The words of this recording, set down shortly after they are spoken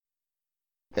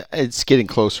It's getting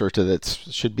closer to that.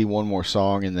 Should be one more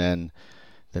song, and then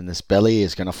this belly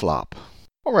is gonna flop.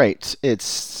 All right,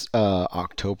 it's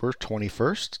October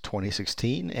 21st,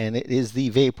 2016, and it is the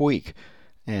Vape Week.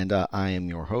 And I am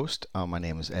your host. My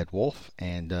name is Ed Wolf,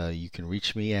 and you can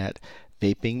reach me at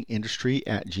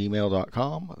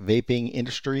vapingindustry@gmail.com,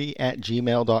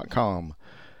 vapingindustry@gmail.com.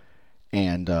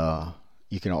 And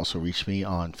you can also reach me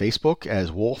on Facebook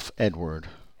as Wolf Edward.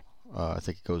 I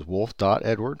think it goes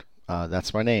wolf.edward.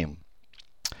 That's my name.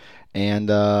 And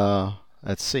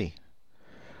let's see.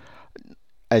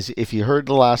 As if you heard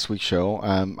the last week's show,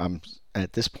 I'm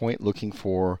at this point looking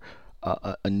for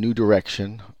a new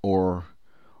direction or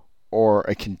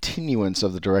a continuance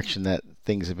of the direction that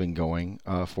things have been going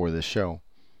for this show.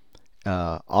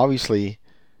 Obviously,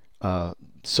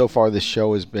 so far this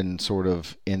show has been sort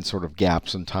of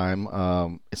gaps in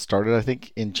time. It started, I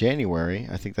think, in January.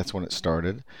 I think that's when it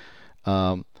started,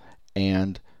 and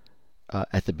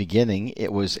at the beginning,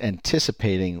 it was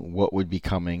anticipating what would be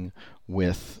coming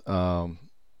with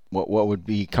what would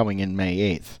be coming in May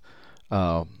 8th,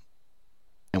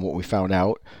 and what we found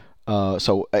out.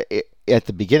 At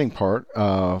the beginning part,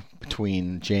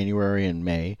 between January and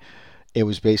May, it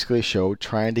was basically a show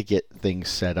trying to get things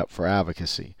set up for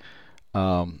advocacy.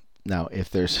 Now,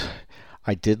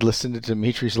 I did listen to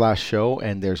Dimitri's last show,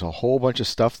 and there's a whole bunch of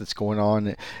stuff that's going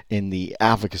on in the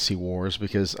advocacy wars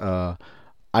because I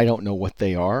don't know what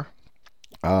they are.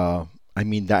 I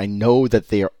mean, I know that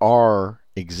they are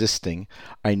existing.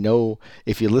 I know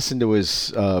if you listen to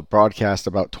his broadcast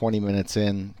about 20 minutes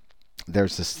in,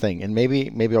 there's this thing, and maybe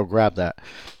I'll grab that.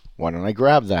 Why don't I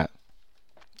grab that?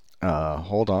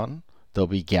 Hold on. There'll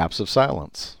be gaps of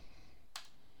silence.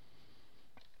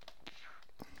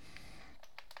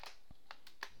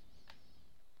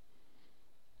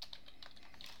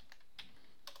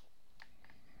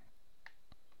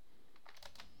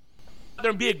 There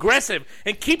and be aggressive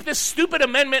and keep this stupid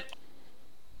amendment.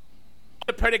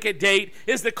 The predicate date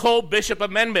is the Cole Bishop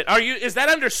Amendment. Is that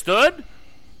understood?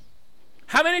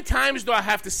 How many times do I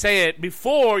have to say it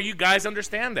before you guys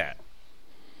understand that?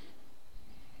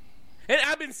 And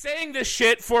I've been saying this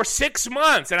shit for 6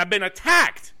 months, and I've been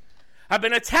attacked. I've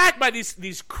been attacked by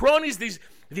these cronies,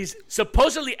 these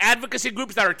supposedly advocacy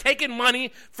groups that are taking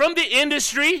money from the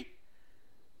industry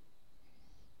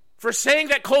for saying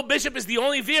that Cole Bishop is the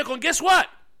only vehicle. And guess what?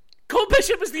 Cole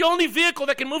Bishop is the only vehicle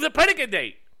that can move the predicate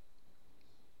date.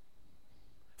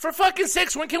 For fucking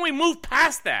sakes, when can we move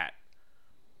past that?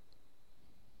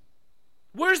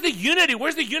 Where's the unity?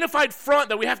 Where's the unified front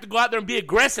that we have to go out there and be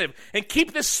aggressive and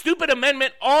keep this stupid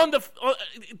amendment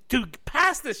to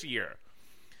pass this year?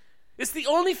 It's the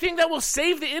only thing that will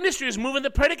save the industry is moving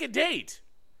the predicate date.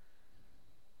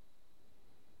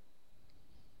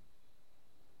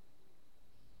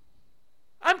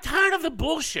 I'm tired of the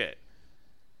bullshit.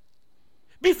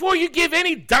 Before you give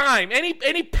any dime,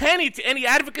 any penny to any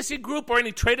advocacy group or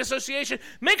any trade association,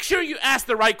 make sure you ask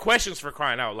the right questions, for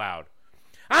crying out loud.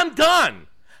 I'm done.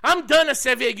 I'm done as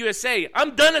Sevier USA.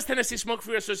 I'm done as Tennessee Smoke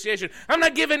Free Association. I'm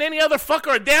not giving any other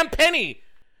fucker a damn penny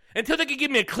until they can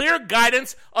give me a clear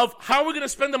guidance of how we're going to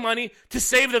spend the money to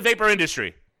save the vapor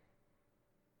industry.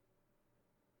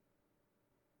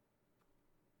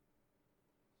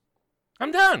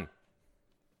 I'm done.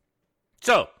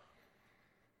 So,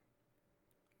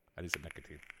 I need some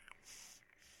nicotine.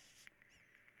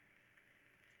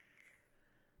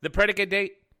 The predicate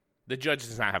date, the judge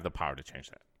does not have the power to change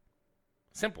that.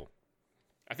 Simple.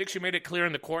 I think she made it clear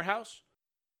in the courthouse.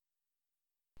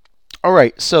 All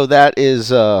right, so that is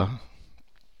who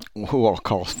I'll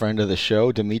call a friend of the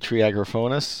show, Dimitri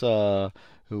Agrafonis,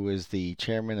 who is the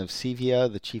chairman of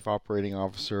CVIA, the chief operating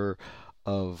officer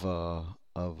of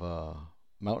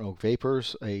Mountain Oak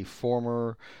Vapors, a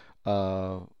former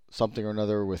something or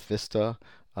another with Vista.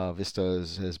 Vista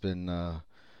has been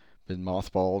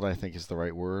mothballed, I think is the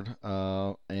right word.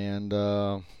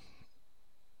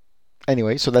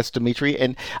 Anyway, so that's Dimitri,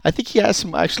 and I think he has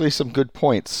some good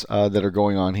points that are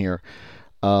going on here.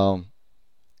 I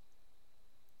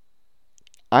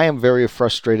am very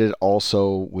frustrated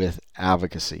also with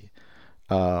advocacy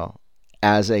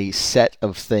as a set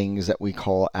of things that we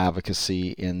call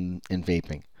advocacy in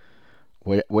vaping.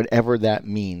 Whatever that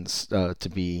means to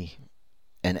be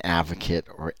an advocate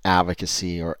or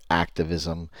advocacy or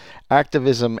activism.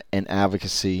 Activism and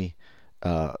advocacy,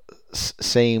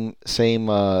 same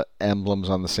emblems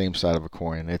on the same side of a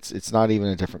coin. It's not even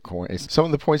a different coin. Some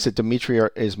of the points that Dimitri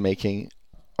is making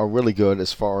are really good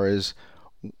as far as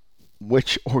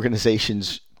which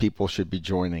organizations people should be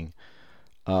joining.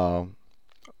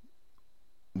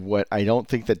 What I don't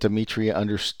think that Dimitri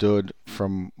understood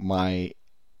from my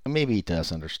Maybe he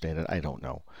does understand it. I don't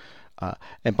know.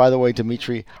 And by the way,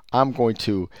 Dimitri, I'm going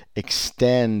to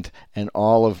extend an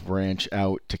olive branch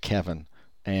out to Kevin.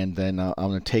 And then I'm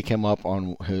going to take him up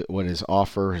on what his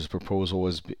offer, his proposal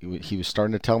was. He was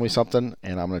starting to tell me something,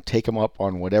 and I'm going to take him up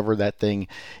on whatever that thing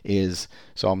is.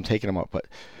 So I'm taking him up. But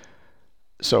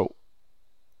so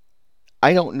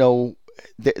I don't know.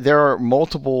 There are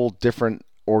multiple different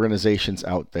organizations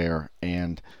out there,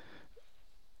 and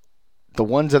the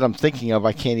ones that I'm thinking of,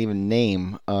 I can't even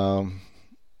name.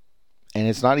 And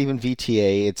it's not even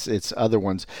VTA. It's other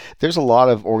ones. There's a lot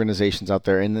of organizations out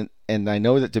there, and I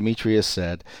know that Demetrius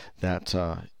said that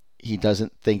he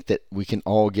doesn't think that we can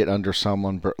all get under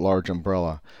some large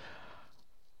umbrella.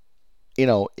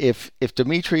 If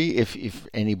Dimitri, if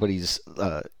anybody's,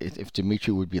 if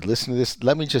Dimitri would be listening to this,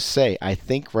 let me just say, I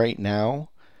think right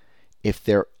now, if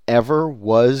there ever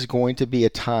was going to be a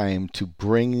time to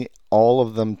bring all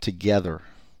of them together,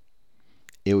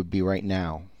 it would be right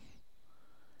now.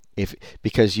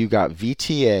 Because you got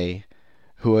VTA,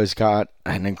 who has got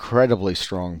an incredibly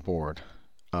strong board.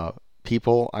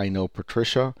 People I know,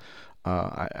 Patricia,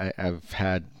 I've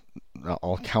had,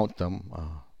 I'll count them,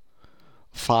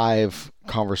 5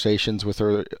 conversations with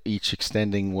her, each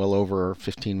extending well over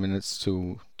 15 minutes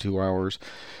to 2 hours.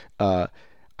 I've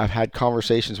had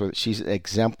conversations with her. She's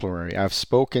exemplary. I've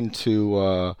spoken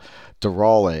to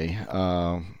Durale,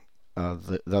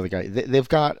 the other guy. They've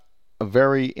got a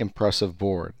very impressive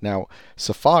board. Now,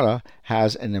 Safada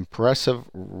has an impressive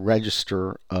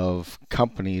register of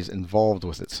companies involved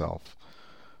with itself.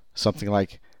 Something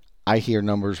like, I hear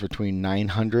numbers between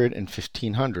 900 and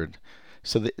 1,500.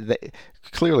 So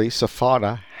clearly,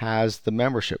 Safada has the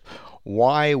membership.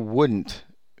 Why wouldn't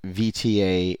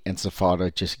VTA and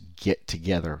Safada just get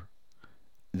together?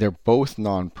 They're both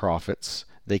nonprofits.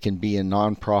 They can be a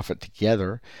nonprofit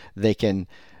together. They can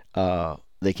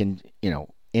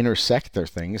intersect their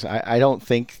things. I don't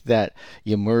think that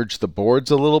you merge the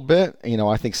boards a little bit.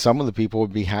 I think some of the people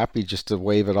would be happy just to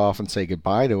wave it off and say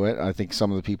goodbye to it. I think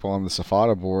some of the people on the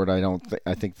Safada board,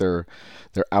 I think they're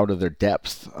out of their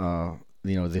depth.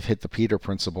 They've hit the Peter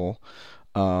principle.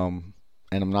 And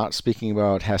I'm not speaking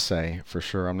about Hesse for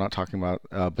sure. I'm not talking about,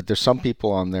 but there's some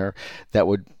people on there that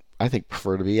would, I think,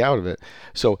 prefer to be out of it.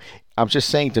 So I'm just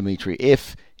saying, Dimitri,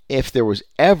 if there was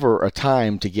ever a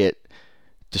time to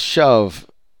shove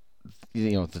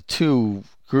the two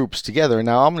groups together.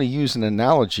 Now I'm going to use an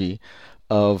analogy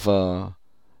of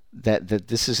that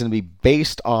this is going to be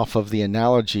based off of the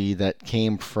analogy that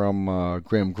came from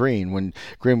Grim Green, when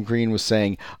Grim Green was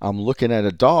saying, I'm looking at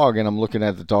a dog and I'm looking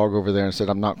at the dog over there and said,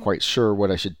 I'm not quite sure what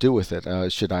I should do with it. I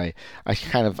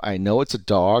know it's a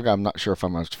dog. I'm not sure if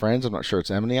I'm amongst friends. I'm not sure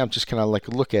it's enemy. I'm just kind of like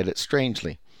look at it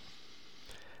strangely.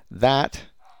 That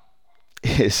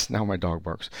is, now my dog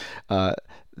barks.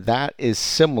 That is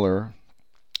similar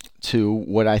to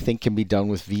what I think can be done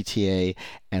with VTA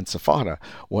and Safada.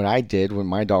 What I did when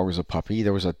my dog was a puppy,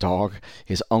 there was a dog,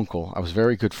 his uncle. I was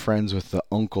very good friends with the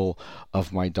uncle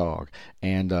of my dog,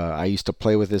 and I used to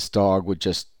play with this dog, would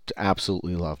just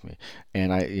absolutely love me.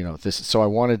 And so I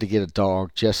wanted to get a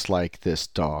dog just like this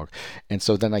dog, and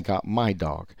so then I got my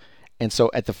dog. And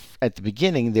so at the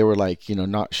beginning, they were like,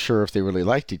 not sure if they really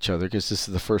liked each other, because this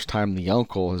is the first time the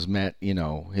uncle has met,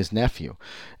 his nephew.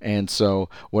 And so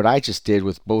what I just did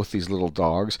with both these little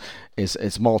dogs is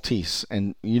it's Maltese,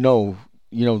 and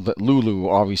that Lulu,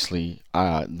 obviously,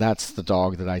 that's the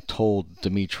dog that I told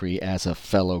Dimitri as a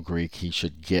fellow Greek he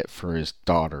should get for his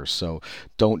daughter. So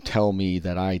don't tell me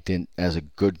that I didn't, as a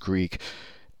good Greek,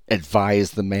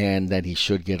 advise the man that he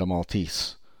should get a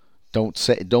Maltese.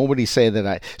 Nobody say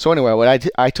that So anyway,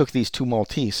 I took these 2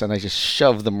 Maltese and I just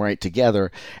shoved them right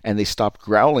together, and they stopped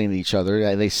growling at each other.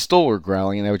 And they still were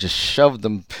growling, and I would just shove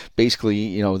them.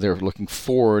 Basically, they're looking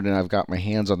forward, and I've got my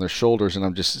hands on their shoulders, and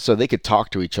I'm just so they could talk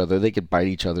to each other. They could bite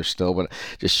each other still, but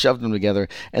just shoved them together.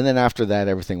 And then after that,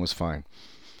 everything was fine.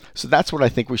 So that's what I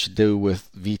think we should do with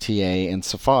VTA and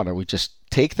Safada. We just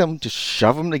take them, just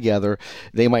shove them together.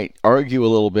 They might argue a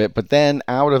little bit, but then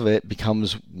out of it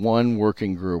becomes one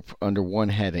working group under one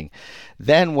heading.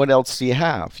 Then what else do you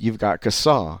have? You've got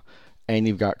CASA, and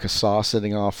you've got CASA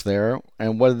sitting off there,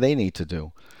 and what do they need to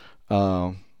do?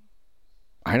 I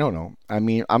don't know. I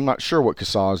mean, I'm not sure what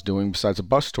CASA is doing besides a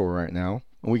bus tour right now,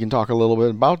 and we can talk a little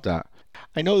bit about that.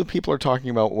 I know that people are talking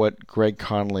about what Greg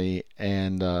Connolly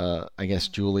and I guess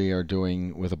Julie are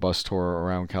doing with a bus tour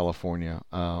around California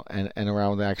and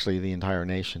around actually the entire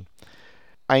nation.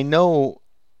 I know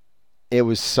it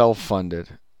was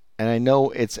self-funded, and I know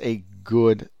it's a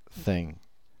good thing.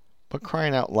 But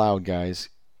crying out loud, guys,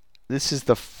 this is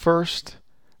the first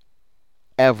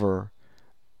ever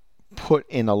put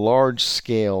in a large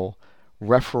scale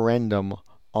referendum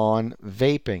on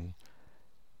vaping.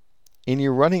 And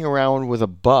you're running around with a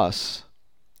bus,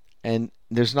 and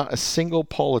there's not a single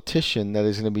politician that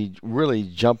is going to be really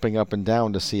jumping up and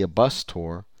down to see a bus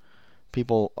tour.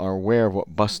 People are aware of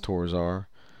what bus tours are.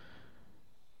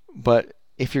 But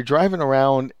if you're driving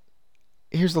around,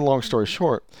 here's the long story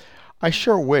short. I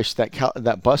sure wish that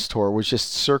that bus tour was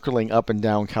just circling up and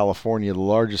down California, the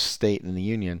largest state in the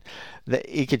union. That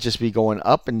it could just be going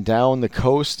up and down the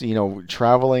coast,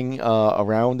 traveling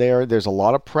around there. There's a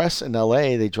lot of press in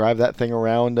LA. They drive that thing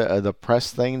around, the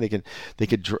press thing. They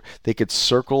could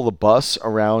circle the bus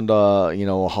around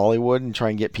Hollywood and try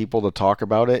and get people to talk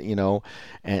about it.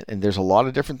 And there's a lot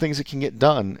of different things that can get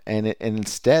done. And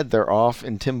instead they're off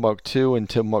in Timbuktu and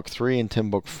Timbuktu 3 and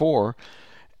Timbuktu 4,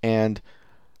 and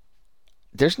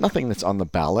there's nothing that's on the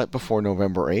ballot before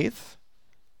November 8th.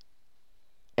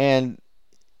 And,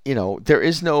 there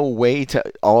is no way to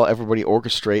everybody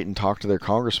orchestrate and talk to their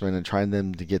congressman and try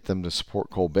to get them to support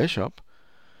Cole Bishop.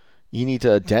 You need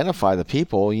to identify the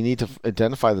people. You need to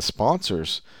identify the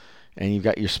sponsors. And you've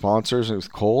got your sponsors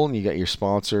with Cole, and you got your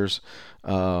sponsors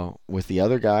with the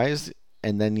other guys.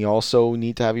 And then you also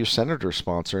need to have your senator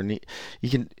sponsor. And you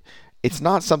can. It's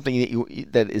not something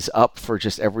that is up for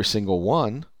just every single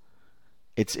one.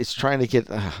 It's trying to get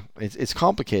it's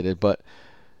complicated, but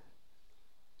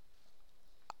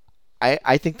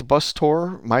I think the bus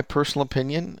tour, my personal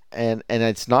opinion, and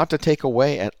it's not to take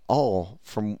away at all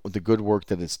from the good work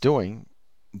that it's doing,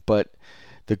 but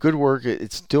the good work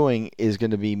it's doing is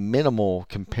going to be minimal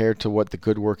compared to what the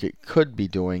good work it could be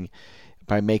doing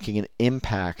by making an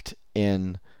impact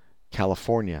in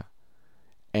California.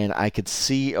 And I could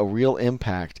see a real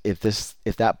impact if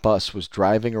that bus was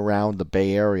driving around the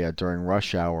Bay Area during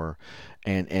rush hour,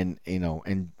 and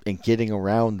getting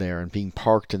around there and being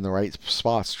parked in the right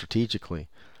spots strategically.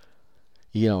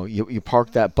 You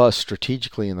park that bus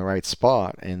strategically in the right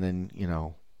spot, and then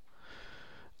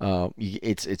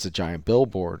it's a giant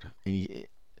billboard. And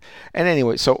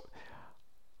anyway, so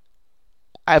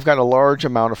I've got a large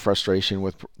amount of frustration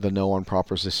with the No on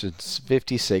Proposition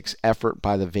 56 effort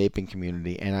by the vaping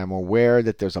community, and I'm aware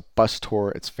that there's a bus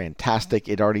tour. It's fantastic.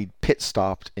 It already pit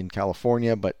stopped in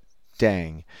California, but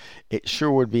dang, it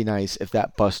sure would be nice if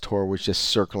that bus tour was just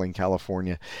circling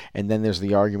California. And then there's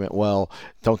the argument, well,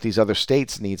 don't these other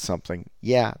states need something?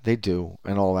 Yeah, they do,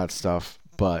 and all that stuff,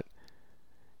 but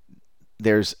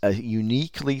there's a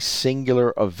uniquely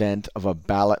singular event of a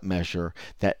ballot measure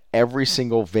that every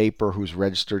single vapor who's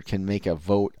registered can make a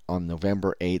vote on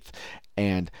November 8th,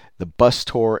 and the bus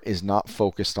tour is not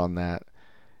focused on that.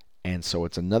 And so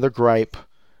it's another gripe.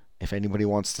 If anybody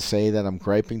wants to say that I'm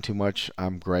griping too much,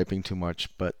 I'm griping too much,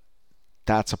 but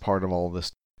that's a part of all of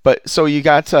this. But so you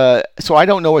got, so I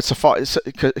don't know what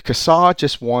CASA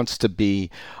just wants to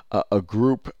be a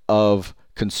group of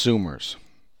consumers.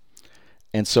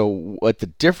 And so what the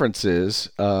difference is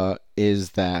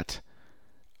that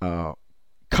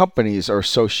companies are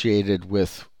associated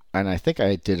with, and I think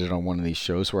I did it on one of these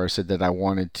shows where I said that I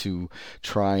wanted to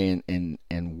try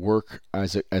and work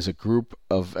as a group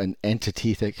of an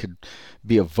entity that could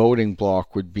be a voting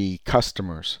block would be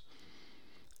customers.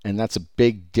 And that's a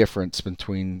big difference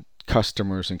between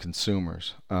customers and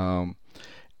consumers. And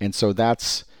so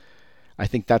I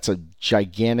think that's a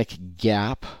gigantic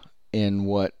gap in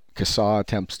what CASA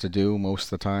attempts to do most of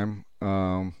the time.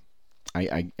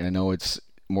 I know it's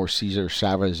more Cesar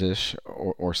Chavez-ish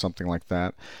or something like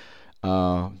that,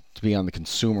 to be on the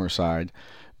consumer side,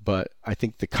 but I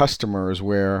think the customer is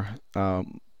where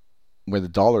the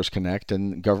dollars connect,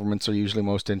 and governments are usually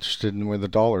most interested in where the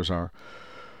dollars are.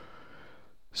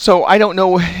 So I don't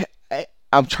know.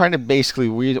 I'm trying to basically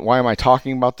why am I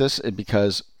talking about this?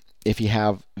 Because if you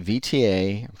have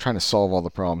VTA, I'm trying to solve all the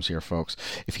problems here, folks.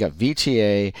 If you got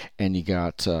VTA and you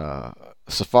got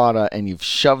SFATA, and you've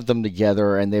shoved them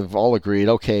together, and they've all agreed,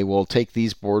 okay, we'll take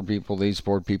these board people,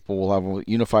 we'll have a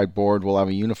unified board, we'll have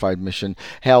a unified mission.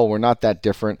 Hell, we're not that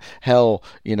different. Hell,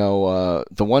 the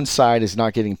one side is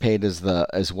not getting paid as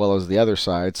well as the other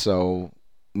side, so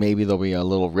maybe there'll be a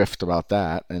little rift about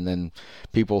that, and then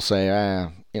people say,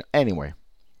 anyway.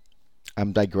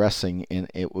 I'm digressing in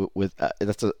it with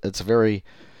it's a very,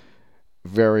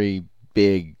 very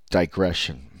big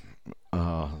digression.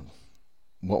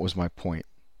 What was my point?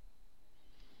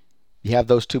 You have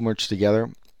those two merged together.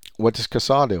 What does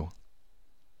CASA do?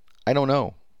 I don't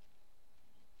know.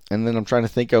 And then I'm trying to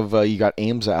think of you got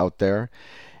AIMSA out there.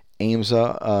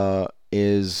 AIMSA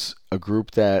is a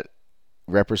group that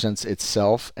represents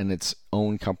itself and its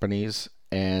own companies,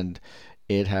 and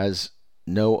it has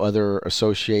no other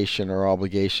association or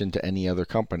obligation to any other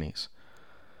companies.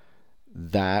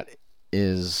 That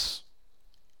is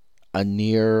a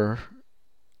near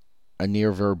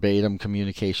verbatim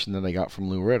communication that I got from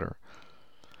Lou Ritter.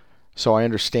 So I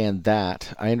understand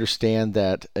that. I understand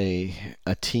that a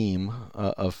team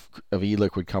of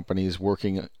e-liquid companies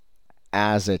working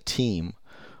as a team,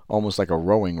 almost like a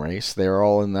rowing race. They're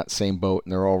all in that same boat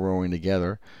and they're all rowing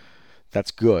together.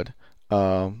 That's good.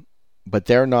 But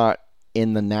they're not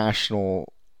in the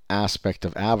national aspect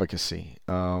of advocacy.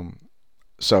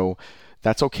 So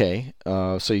that's okay.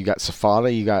 So you got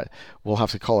SFATA, we'll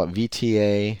have to call it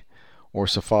VTA or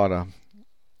SFATA.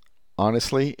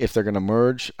 Honestly, if they're going to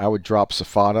merge, I would drop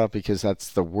SFATA because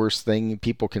that's the worst thing.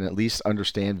 People can at least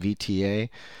understand VTA.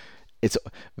 It's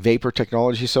Vapor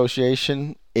Technology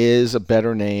Association is a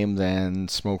better name than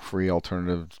Smoke Free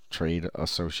Alternative Trade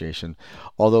Association.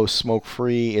 Although Smoke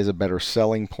Free is a better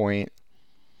selling point,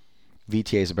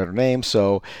 VTA is a better name.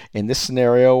 So in this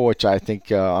scenario, which I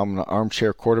think I'm going to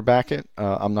armchair quarterback it,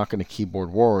 I'm not going to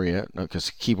keyboard warrior it because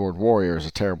keyboard warrior is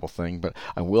a terrible thing, but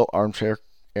I will armchair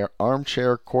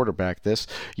quarterback this.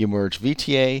 You merge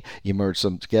VTA, you merge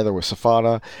them together with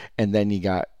SFATA, and then you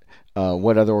got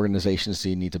what other organizations do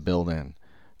you need to build in?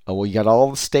 Well, you got all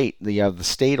the state. You have the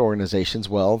state organizations.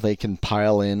 Well, they can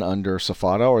pile in under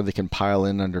SFATA or they can pile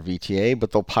in under VTA,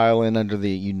 but they'll pile in under the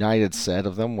united set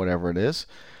of them, whatever it is.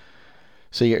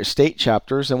 So you got your state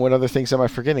chapters, and what other things am I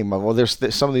forgetting? Well, there's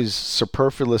some of these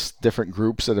superfluous different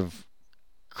groups that have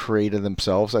created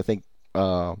themselves. I think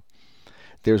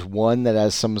there's one that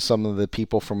has some of the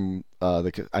people from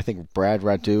I think Brad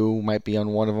Radu might be on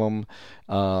one of them,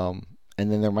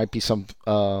 and then there might be some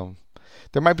of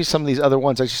these other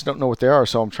ones. I just don't know what they are,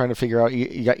 so I'm trying to figure out.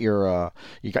 You got your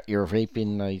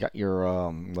vaping, you got your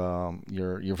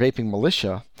vaping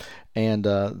militia, and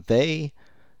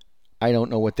I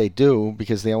don't know what they do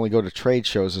because they only go to trade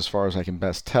shows as far as I can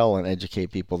best tell and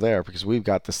educate people there because we've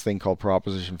got this thing called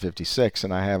Proposition 56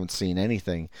 and I haven't seen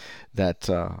anything that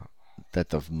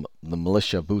the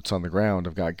militia boots on the ground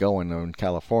have got going in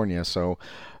California. So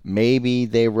maybe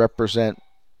they represent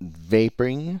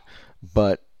vaping,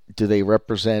 but do they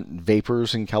represent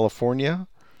vapors in California?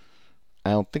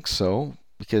 I don't think so.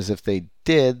 Because if they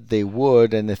did, they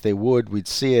would, and if they would, we'd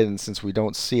see it, and since we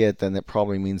don't see it, then it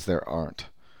probably means there aren't.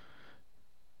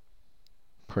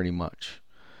 Pretty much.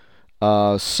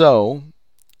 So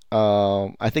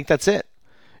I think that's it.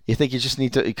 You think you just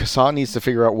need to, CASA needs to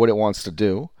figure out what it wants to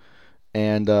do,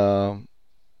 and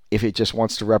if it just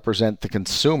wants to represent the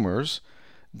consumers,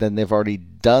 then they've already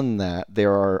done that. They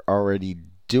are already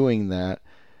doing that.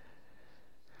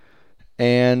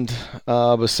 And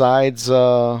besides,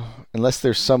 unless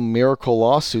there's some miracle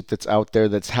lawsuit that's out there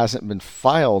that hasn't been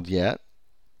filed yet,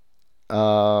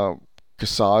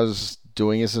 CASA is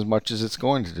doing as much as it's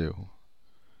going to do.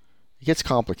 It gets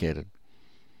complicated.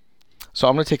 So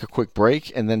I'm going to take a quick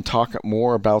break and then talk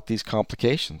more about these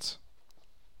complications.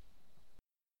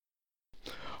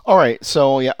 All right,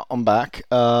 so yeah, I'm back.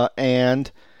 And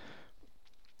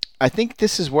I think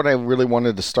this is what I really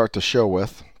wanted to start the show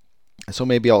with. So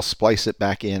maybe I'll splice it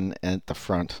back in at the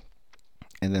front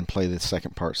and then play the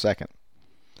second part second.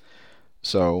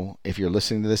 So if you're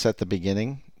listening to this at the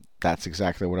beginning, that's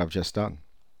exactly what I've just done.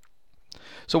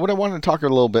 So what I wanted to talk a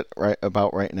little bit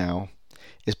about right now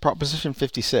is Proposition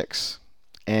 56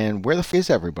 and where the f is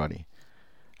everybody?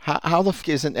 How the f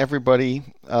isn't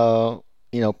everybody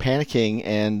panicking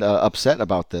and upset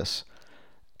about this?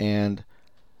 And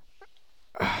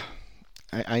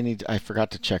I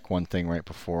forgot to check one thing right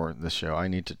before the show. I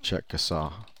need to check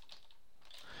CASA.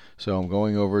 So I'm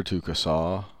going over to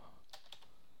CASA.org.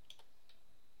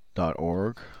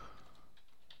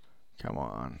 Come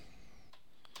on.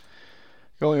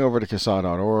 Going over to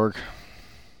CASA.org.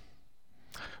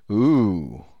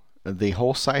 Ooh, the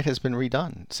whole site has been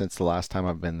redone since the last time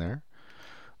I've been there.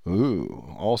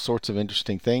 Ooh, all sorts of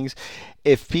interesting things.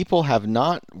 If people have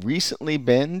not recently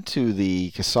been to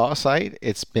the CASA site,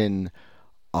 it's been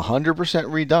 100%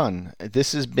 redone.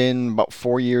 This has been about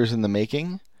 4 years in the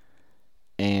making,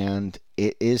 and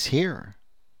it is here.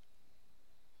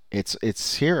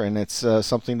 It's here, and it's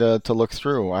something to look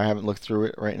through. I haven't looked through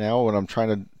it right now. What I'm trying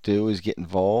to do is get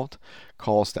involved.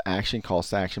 Calls to action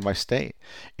by state.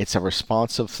 It's a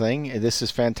responsive thing. This is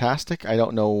fantastic. I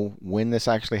don't know when this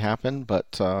actually happened,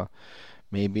 but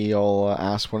maybe I'll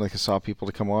ask one of the CASA people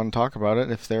to come on and talk about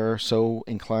it if they're so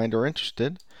inclined or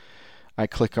interested. I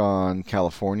click on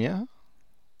California,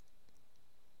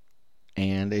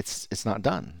 and it's not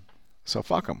done. So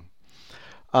fuck them.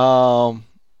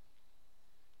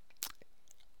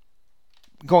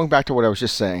 Going back to what I was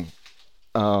just saying.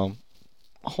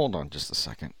 Hold on just a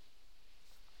second.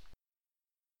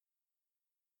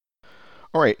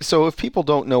 All right, so if people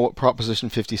don't know what Proposition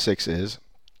 56 is,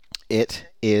 It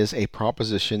is a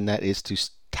proposition that is to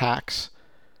tax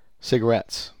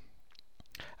cigarettes.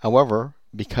 However,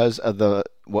 because of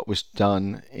what was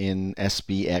done in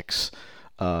SBX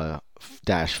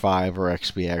 -5 or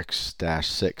XBX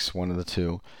 -6, one of the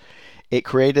two, it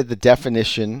created the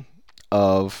definition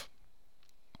of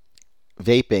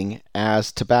vaping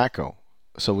as tobacco.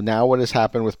 So now what has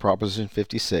happened with Proposition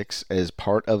 56 is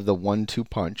part of the 1-2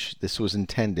 punch. This was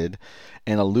intended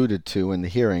and alluded to in the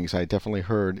hearings. I definitely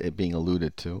heard it being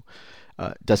alluded to.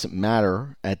 Doesn't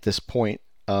matter at this point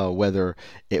whether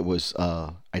it was,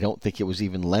 I don't think it was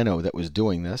even Leno that was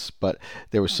doing this, but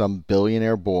there was some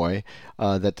billionaire boy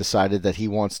that decided that he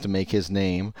wants to make his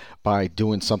name by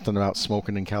doing something about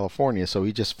smoking in California. So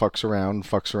he just fucks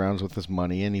around with his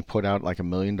money, and he put out like $1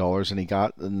 million, and he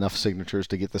got enough signatures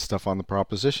to get the stuff on the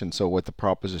proposition. So what the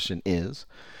proposition is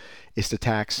to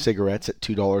tax cigarettes at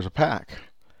 $2 a pack.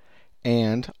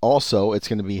 And also, it's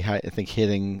going to be, I think,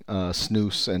 hitting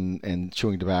snus and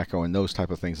chewing tobacco and those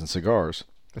type of things and cigars.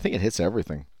 I think it hits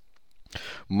everything.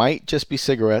 Might just be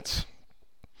cigarettes.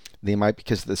 They might,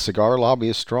 because the cigar lobby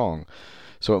is strong.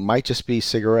 So it might just be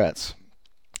cigarettes.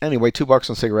 Anyway, $2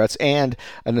 on cigarettes and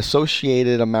an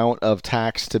associated amount of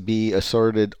tax to be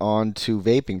asserted onto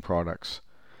vaping products.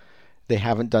 They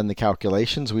haven't done the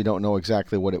calculations. We don't know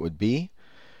exactly what it would be.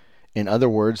 In other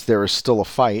words, there is still a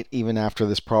fight even after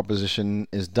this proposition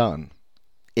is done.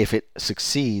 If it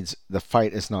succeeds, the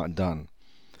fight is not done.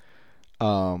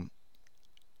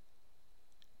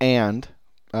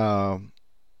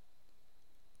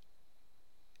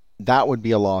 That would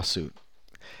be a lawsuit.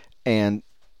 And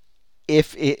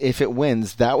if it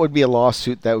wins, that would be a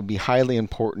lawsuit that would be highly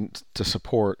important to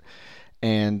support.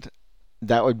 And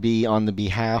that would be on the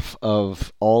behalf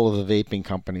of all of the vaping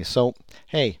companies. So,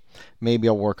 hey, maybe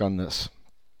I'll work on this.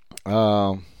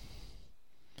 That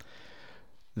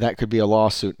could be a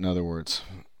lawsuit, in other words.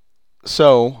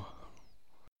 So,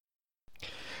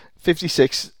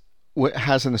 56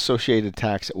 has an associated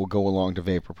tax that will go along to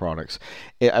vapor products.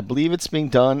 I believe it's being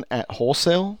done at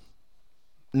wholesale.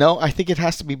 No, I think it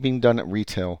has to be being done at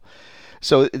retail.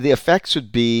 So the effects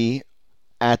would be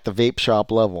at the vape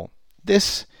shop level.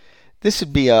 This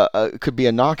would be could be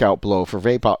a knockout blow for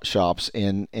vape shops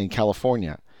in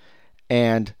California.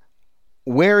 And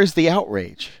where is the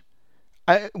outrage?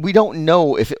 We don't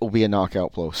know if it will be a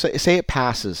knockout blow. Say it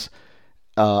passes.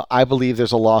 I believe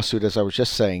there's a lawsuit, as I was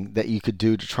just saying, that you could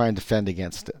do to try and defend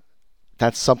against it.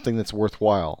 That's something that's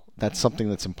worthwhile. That's something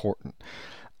that's important.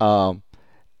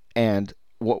 And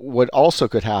what also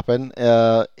could happen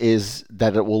is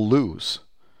that it will lose.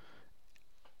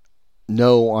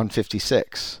 No on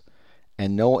 56.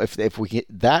 And no, if we get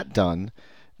that done,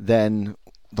 then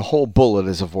the whole bullet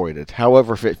is avoided.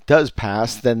 However, if it does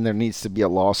pass, then there needs to be a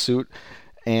lawsuit,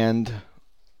 and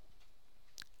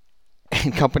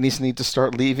companies need to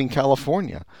start leaving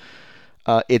California.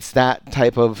 It's that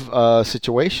type of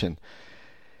situation.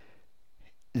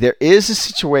 There is a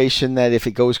situation that if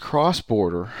it goes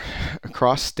cross-border,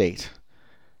 across state,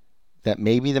 that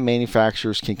maybe the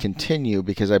manufacturers can continue,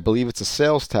 because I believe it's a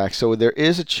sales tax. So there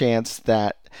is a chance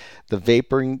that the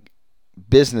vaporing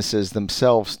businesses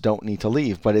themselves don't need to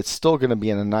leave, but it's still going to be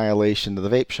an annihilation to the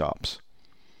vape shops.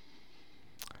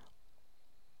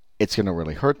 It's going to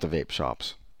really hurt the vape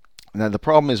shops. Now the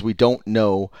problem is we don't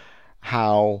know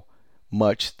how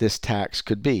much this tax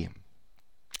could be,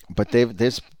 but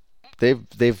they've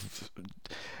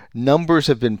numbers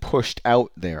have been pushed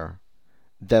out there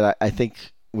that I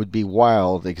think would be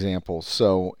wild examples.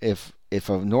 So if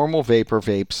a normal vapor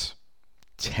vapes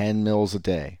 10 mils a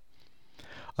day,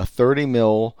 a 30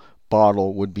 mil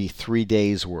bottle would be 3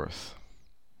 days worth.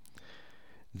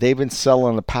 They've been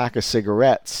selling a pack of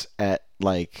cigarettes at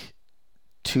like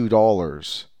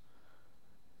 $2.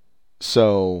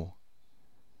 So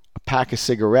a pack of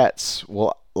cigarettes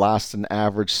will last an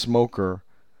average smoker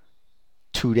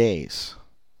 2 days.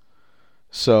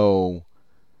 So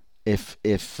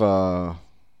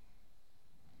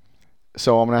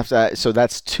so I'm gonna have to. So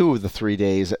that's 2 of the 3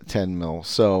 days at 10 mil.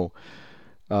 So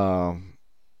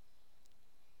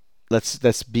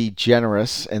let's be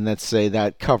generous and let's say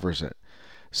that covers it.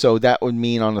 So that would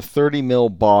mean on a 30 mil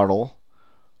bottle,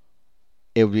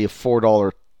 it would be a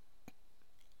 $4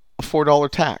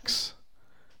 tax.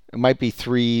 It might be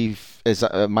three.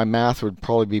 My math would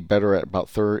probably be better at about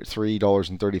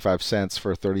 $3.35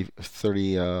 for a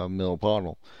 30 mil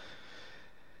bottle.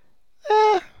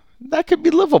 That could be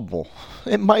livable.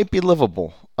 It might be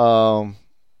livable. But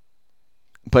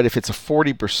if it's a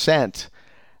 40%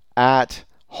 at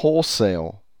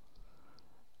wholesale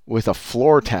with a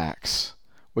floor tax,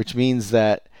 which means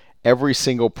that every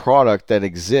single product that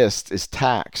exists is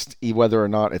taxed, whether or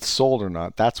not it's sold or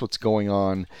not. That's what's going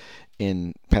on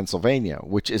in Pennsylvania,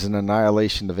 which is an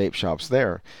annihilation of vape shops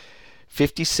there.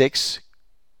 56,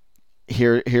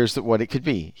 here's what it could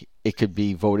be. It could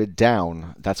be voted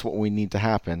down. That's what we need to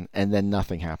happen, and then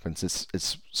nothing happens.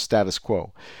 It's status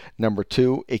quo. Number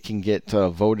two, it can get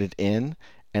voted in,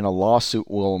 and a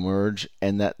lawsuit will emerge,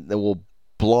 and that will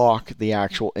block the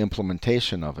actual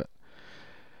implementation of it.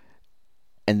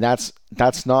 And that's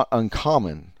not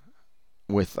uncommon.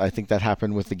 I think that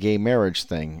happened with the gay marriage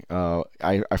thing.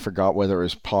 I forgot whether it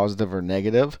was positive or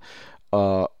negative,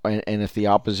 and if the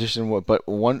opposition would. But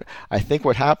I think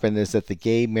what happened is that the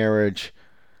gay marriage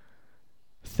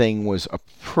thing was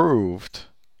approved,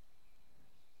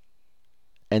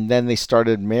 and then they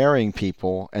started marrying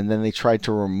people, and then they tried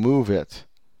to remove it.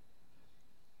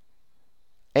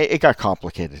 It got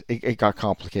complicated. It got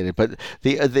complicated. But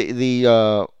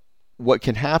the what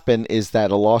can happen is that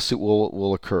a lawsuit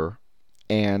will occur,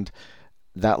 and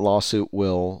that lawsuit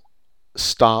will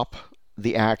stop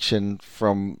the action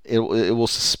from it will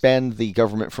suspend the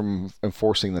government from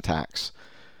enforcing the tax.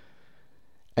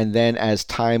 And then as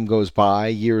time goes by,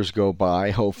 years go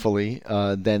by, hopefully,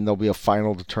 then there'll be a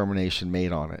final determination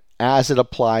made on it as it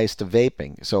applies to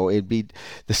vaping. So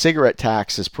the cigarette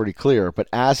tax is pretty clear, but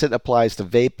as it applies to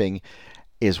vaping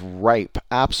is ripe,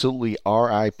 absolutely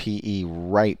RIPE,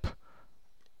 ripe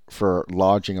for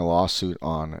lodging a lawsuit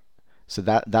on it. So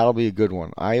that'll be a good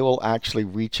one. I will actually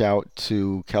reach out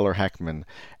to Keller Heckman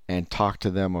and talk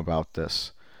to them about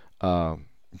this,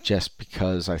 just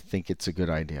because I think it's a good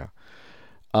idea.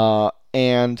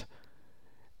 And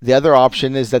the other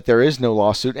option is that there is no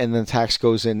lawsuit and the tax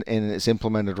goes in and it's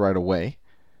implemented right away.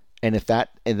 And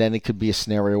then it could be a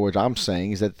scenario what I'm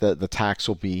saying is that the tax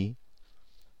will be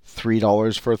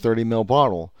 $3 for a 30 ml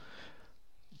bottle.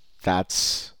 That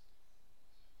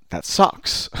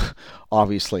sucks,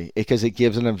 obviously, because it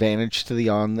gives an advantage to the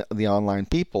online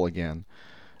people again.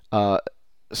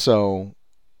 So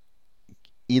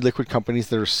e-liquid companies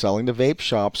that are selling to vape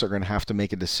shops are going to have to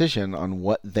make a decision on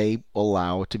what they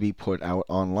allow to be put out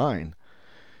online.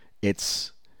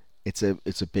 It's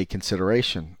a big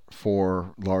consideration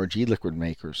for large e-liquid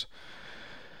makers.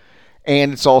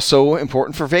 And it's also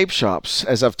important for vape shops.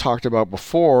 As I've talked about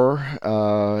before,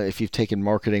 if you've taken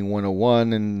Marketing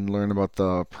 101 and learned about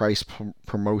the price,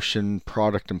 promotion,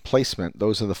 product, and placement,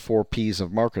 those are the 4 P's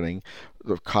of marketing.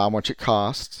 How much it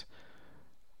costs,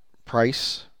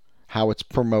 price, how it's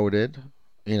promoted,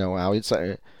 how it's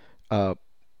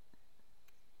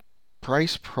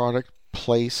price, product,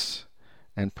 place,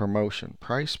 and promotion.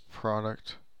 Price,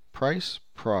 product.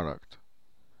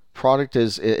 Product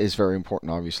is very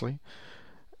important, obviously.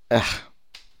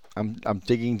 I'm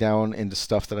digging down into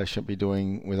stuff that I shouldn't be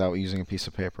doing without using a piece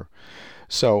of paper.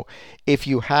 So if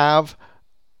you have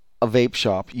a vape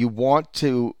shop, you want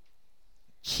to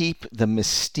keep the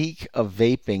mystique of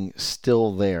vaping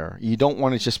still there. You don't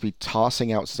want to just be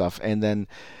tossing out stuff, and then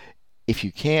if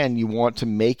you can, you want to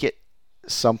make it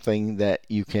something that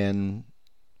you can,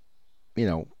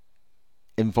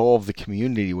 involve the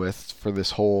community with for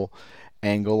this whole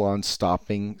angle on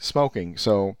stopping smoking.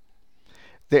 So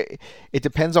it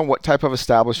depends on what type of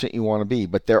establishment you want to be,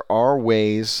 but there are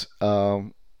ways.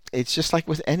 It's just like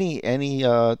with any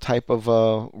type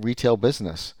of retail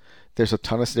business. There's a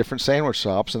ton of different sandwich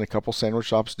shops, and a couple sandwich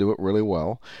shops do it really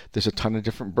well. There's a ton of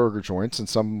different burger joints, and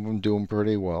some of them do them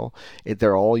pretty well.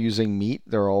 They're all using meat.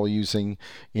 They're all using,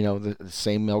 the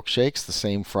same milkshakes, the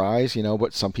same fries,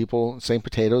 but some people, same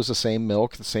potatoes, the same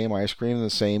milk, the same ice cream, the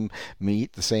same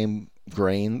meat, the same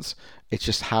grains. It's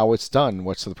just how it's done.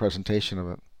 What's the presentation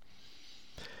of it?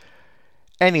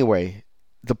 Anyway,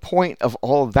 the point of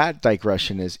all of that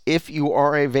digression is if you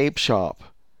are a vape shop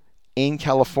in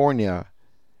California,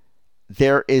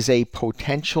 there is a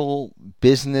potential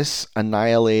business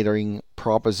annihilating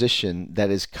proposition that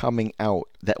is coming out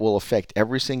that will affect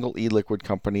every single e-liquid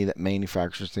company that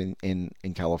manufactures in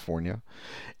California.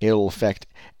 It'll affect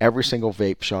every single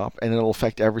vape shop, and it'll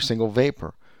affect every single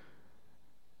vapor.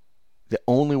 The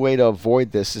only way to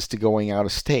avoid this is to going out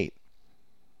of state.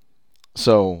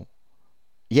 So,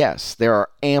 yes, there are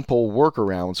ample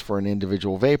workarounds for an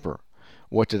individual vapor.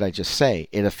 What did I just say?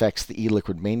 It affects the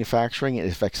e-liquid manufacturing. It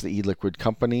affects the e-liquid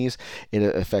companies. It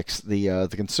affects the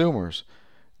consumers.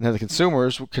 Now the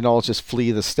consumers can all just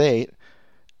flee the state,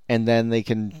 and then they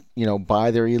can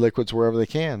buy their e-liquids wherever they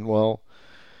can. Well,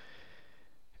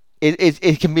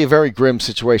 it can be a very grim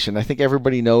situation. I think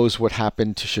everybody knows what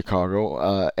happened to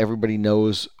Chicago. Everybody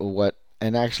knows what.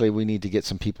 And actually, we need to get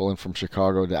some people in from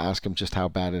Chicago to ask them just how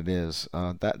bad it is.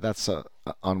 That's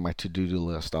on my to-do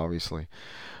list, obviously.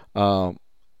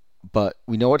 But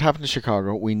we know what happened to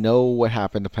Chicago. We know what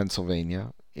happened to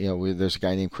Pennsylvania. There's a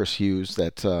guy named Chris Hughes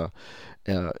that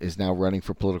is now running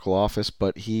for political office,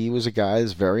 but he was a guy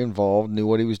that's very involved, knew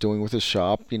what he was doing with his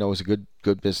shop. Was a good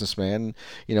businessman.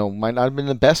 Might not have been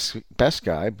the best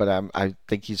guy, but I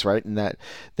think he's right in that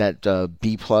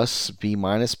B plus, B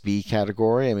minus, B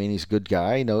category. I mean, he's a good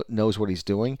guy, knows what he's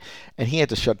doing, and he had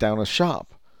to shut down his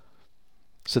shop.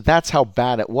 So that's how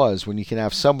bad it was when you can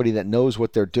have somebody that knows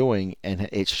what they're doing and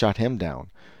it shut him down.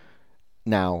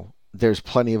 Now, there's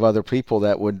plenty of other people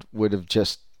that would have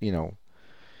just,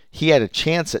 he had a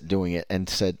chance at doing it and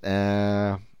said,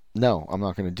 no, I'm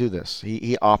not going to do this.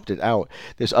 He opted out.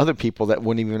 There's other people that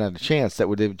wouldn't even have a chance that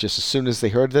would have just, as soon as they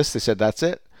heard this, they said, that's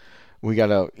it. We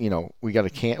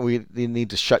need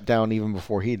to shut down even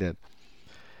before he did.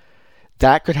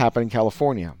 That could happen in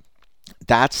California.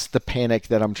 That's the panic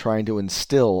that I'm trying to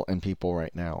instill in people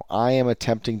right now. I am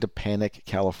attempting to panic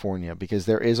California because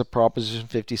there is a Proposition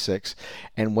 56,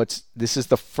 and this is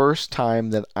the first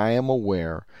time that I am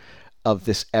aware of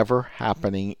this ever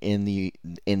happening in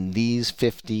these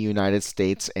 50 United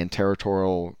States and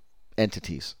territorial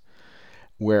entities,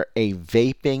 where a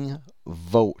vaping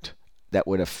vote that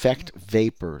would affect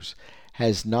vapors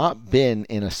has not been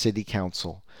in a city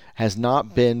council, has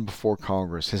not been before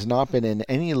Congress, has not been in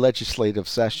any legislative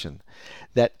session,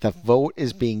 that the vote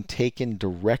is being taken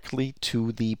directly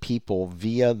to the people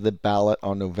via the ballot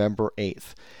on November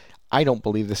 8th. I don't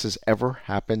believe this has ever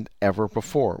happened ever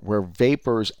before, where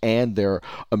vapors and their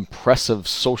impressive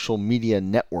social media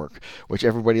network, which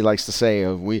everybody likes to say,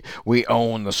 we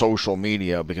own the social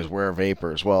media because we're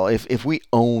vapors. Well, if we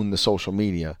own the social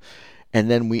media and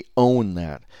then we own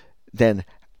that, then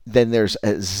there's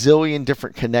a zillion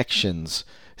different connections,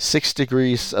 6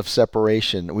 degrees of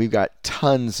separation. We've got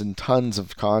tons and tons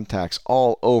of contacts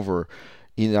all over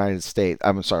the United States.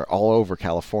 I'm sorry, all over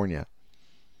California.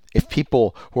 If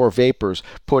people who are vapors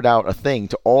put out a thing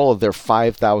to all of their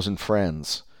 5,000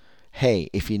 friends, hey,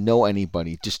 if you know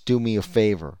anybody, just do me a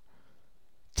favor.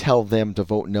 Tell them to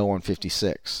vote no on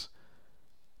 56.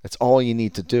 That's all you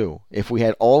need to do. If we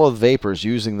had all of the vapors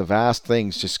using the vast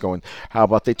things, just going, how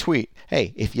about they tweet,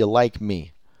 hey, if you like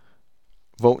me,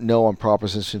 vote no on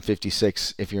Proposition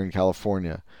 56 if you're in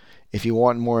California. If you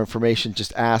want more information,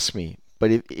 just ask me.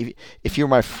 But if you're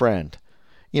my friend,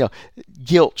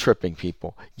 guilt tripping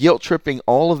people, guilt tripping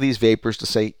all of these vapors to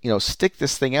say, stick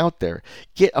this thing out there,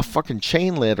 get a fucking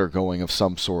chain letter going of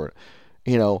some sort,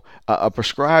 a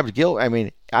prescribed guilt. I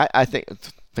mean, I think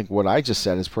what I just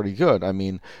said is pretty good. I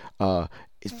mean,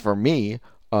 for me,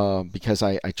 because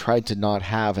I tried to not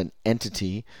have an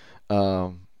entity,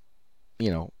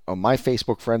 my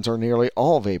Facebook friends are nearly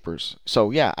all vapors.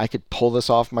 So yeah, I could pull this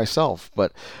off myself,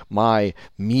 but my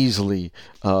measly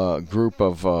group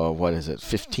of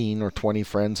 15 or 20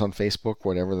 friends on Facebook,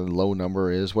 whatever the low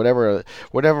number is, whatever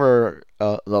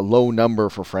the low number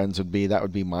for friends would be, that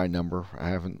would be my number. I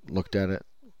haven't looked at it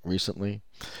recently,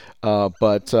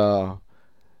 but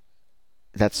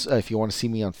that's if you want to see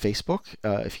me on Facebook.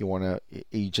 If you want to,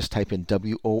 you just type in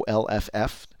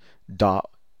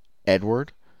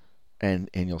WOLFF.Edward. And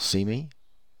you'll see me.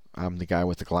 I'm the guy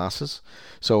with the glasses.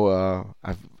 So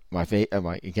my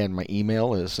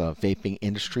email is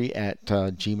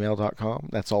vapingindustry@gmail.com.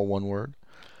 That's all one word.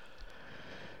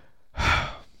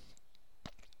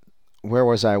 Where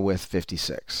was I with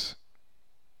 56?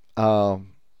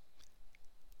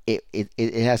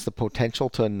 It has the potential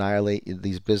to annihilate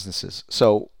these businesses.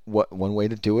 So one way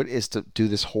to do it is to do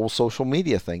this whole social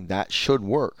media thing. That should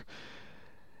work.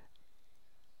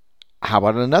 How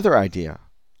about another idea?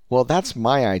 Well, that's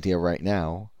my idea right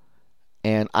now,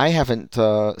 and I haven't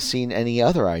seen any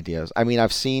other ideas. I mean,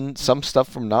 I've seen some stuff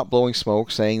from Not Blowing Smoke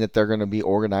saying that they're going to be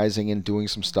organizing and doing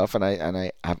some stuff, and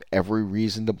I have every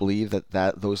reason to believe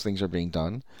that those things are being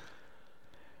done.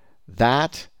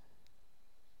 That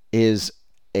is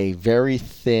a very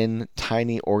thin,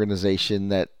 tiny organization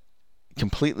that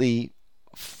completely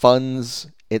funds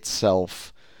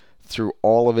itself through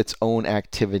all of its own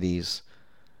activities.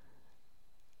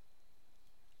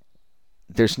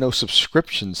 There's no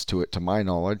subscriptions to it, to my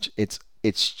knowledge.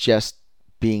 It's just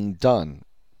being done.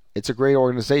 It's a great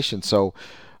organization. So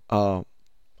I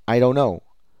don't know.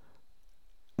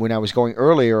 When I was going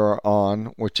earlier on,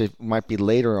 which it might be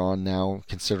later on now,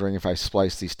 considering if I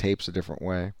splice these tapes a different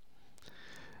way,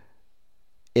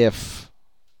 if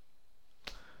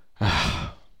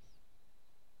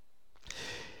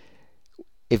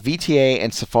VTA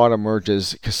and Safada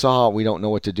merges, CASA, we don't know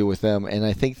what to do with them, and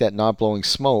I think that Not Blowing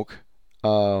Smoke,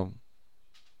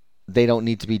 they don't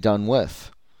need to be done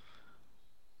with.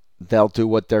 they'll do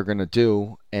what they're going to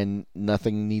do, and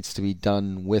nothing needs to be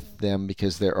done with them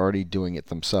because they're already doing it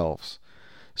themselves.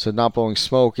 So not blowing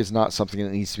smoke is not something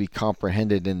that needs to be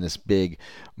comprehended in this big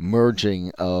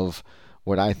merging of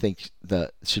what I think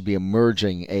should be a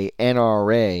merging, a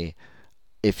NRA,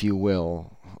 if you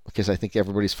will, because I think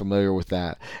everybody's familiar with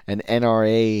that. An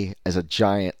NRA as a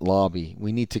giant lobby.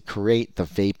 We need to create the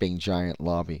vaping giant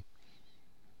lobby.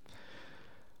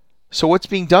 So what's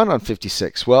being done on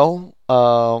 56? Well,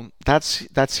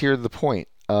 that's here the point.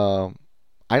 I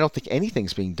don't think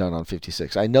anything's being done on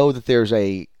 56. I know that there's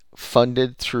a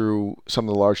funded through some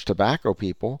of the large tobacco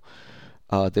people.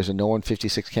 There's a No One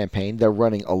 56 campaign. They're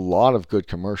running a lot of good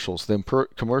commercials. The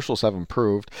commercials have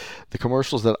improved. The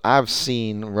commercials that I've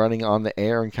seen running on the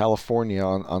air in California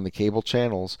on the cable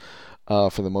channels,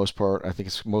 for the most part, I think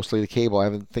it's mostly the cable. I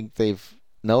haven't think they've.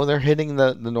 No, they're hitting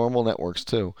the normal networks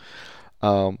too.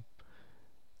 The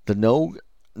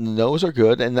no's are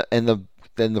good, and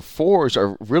the fours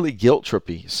are really guilt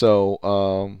trippy.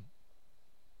 So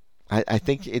I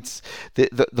think it's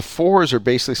the fours are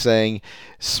basically saying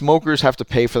smokers have to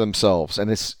pay for themselves, and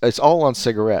it's all on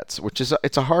cigarettes, which is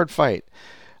it's a hard fight.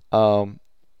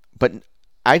 But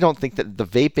I don't think that the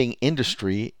vaping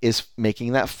industry is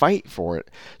making that fight for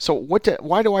it. So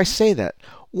why do I say that?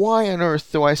 Why on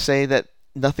earth do I say that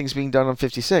nothing's being done on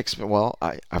 56? Well,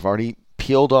 I've already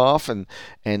peeled off and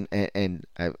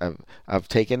I've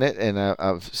taken it and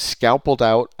I've scalpeled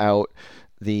out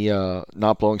the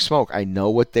not blowing smoke. I know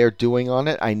what they're doing on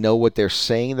it. I know what they're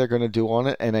saying they're going to do on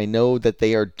it, and I know that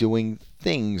they are doing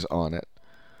things on it.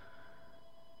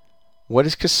 What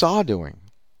is CASA doing?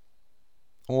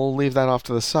 We'll leave that off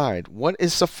to the side. What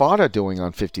is Safada doing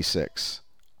on 56?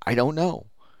 I don't know.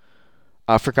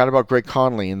 I forgot about Greg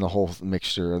Conley in the whole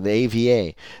mixture. The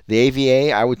AVA. The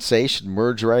AVA, I would say, should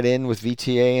merge right in with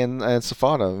VTA and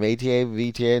Safada. ATA,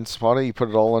 VTA, and Safada, you put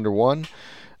it all under one.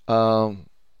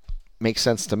 Makes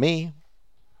sense to me.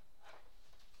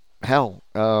 Hell,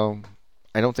 I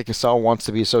don't think CASA wants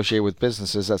to be associated with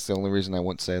businesses. That's the only reason I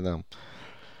wouldn't say them.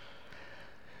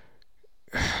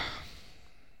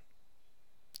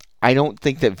 I don't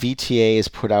think that VTA has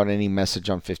put out any message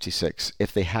on 56.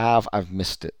 If they have, I've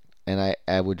missed it. And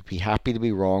I would be happy to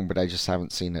be wrong, but I just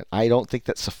haven't seen it. I don't think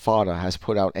that Safada has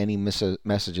put out any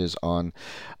messages on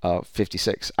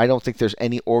 56. I don't think there's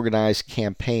any organized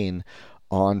campaign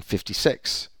on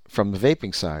 56 from the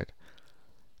vaping side.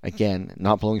 Again,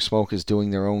 Not Blowing Smoke is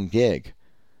doing their own gig.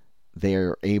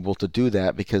 They're able to do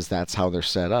that because that's how they're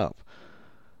set up.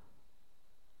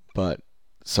 But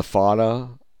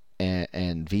Safada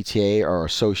and VTA are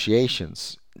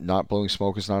associations. Not Blowing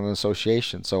Smoke is not an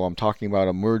association. So I'm talking about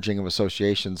a merging of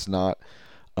associations, not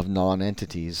of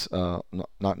non-entities. Not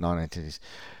non-entities.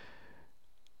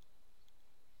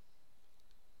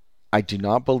 I do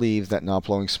not believe that Not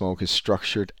Blowing Smoke is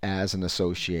structured as an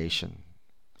association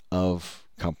of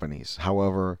companies.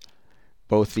 However,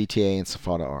 both VTA and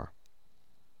Safada are.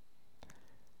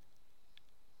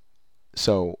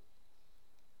 So,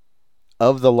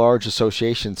 of the large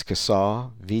associations,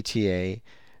 CASA, VTA,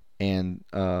 and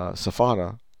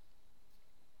Safada,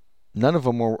 none of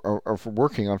them are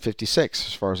working on 56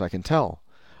 as far as I can tell.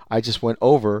 I just went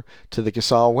over to the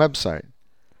CASA website.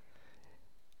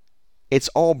 It's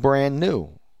all brand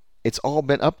new. It's all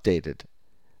been updated.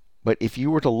 But if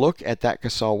you were to look at that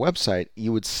CASA website,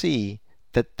 you would see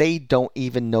that they don't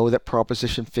even know that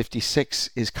Proposition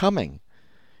 56 is coming.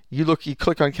 You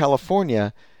click on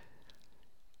California,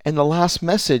 and the last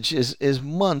message is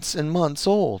months and months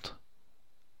old.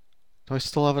 Do I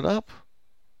still have it up?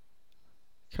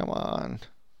 Come on.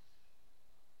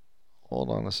 Hold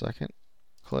on a second.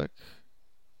 Click.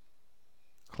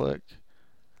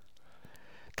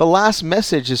 The last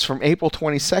message is from April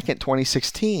 22nd,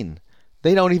 2016.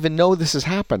 They don't even know this is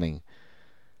happening.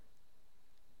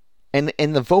 And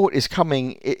the vote is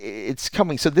coming. It's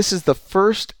coming. So this is the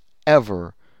first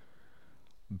ever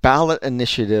ballot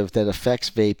initiative that affects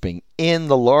vaping in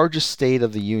the largest state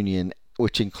of the union,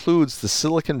 which includes the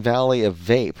Silicon Valley of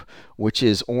Vape, which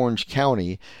is Orange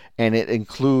County, and it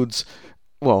includes,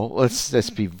 well, let's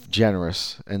be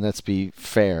generous and let's be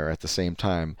fair at the same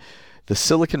time. The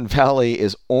Silicon Valley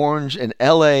is Orange, and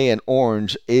LA and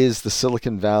Orange is the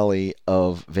Silicon Valley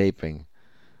of vaping.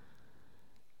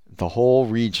 The whole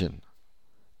region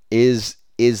is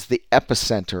the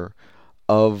epicenter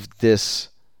of this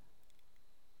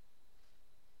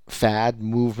fad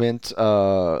movement,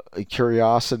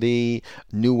 curiosity,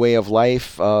 new way of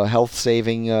life,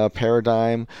 health-saving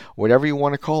paradigm, whatever you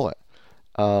want to call it.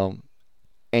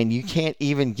 And you can't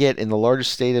even get in the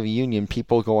largest state of the union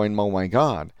people going, oh my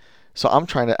God. So I'm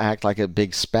trying to act like a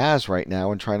big spaz right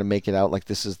now and trying to make it out like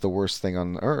this is the worst thing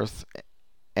on earth.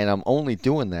 And I'm only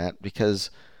doing that because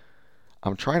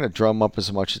I'm trying to drum up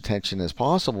as much attention as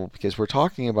possible because we're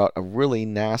talking about a really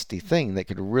nasty thing that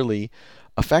could really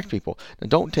affect people. Now,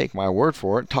 don't take my word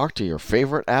for it. Talk to your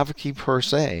favorite advocate per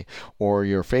se or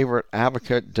your favorite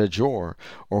advocate de jour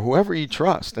or whoever you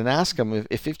trust and ask them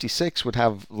if 56 would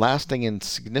have lasting and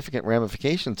significant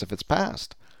ramifications if it's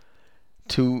passed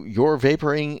to your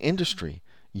vaporing industry,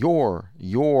 your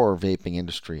vaping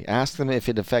industry. Ask them if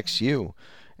it affects you.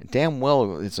 Damn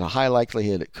well, it's a high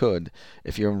likelihood it could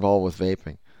if you're involved with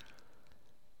vaping.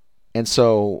 And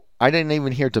so I didn't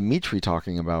even hear Dimitri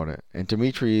talking about it. And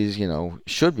Dimitri's,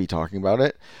 should be talking about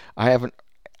it. I haven't.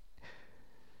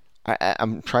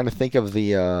 I'm trying to think of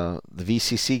the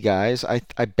VCC guys.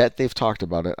 I bet they've talked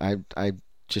about it. I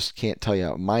just can't tell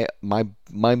you. My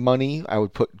money, I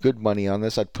would put good money on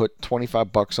this. I'd put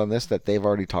 $25 on this that they've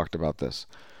already talked about this.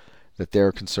 That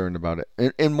they're concerned about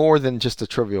it in more than just a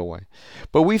trivial way.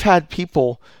 But we've had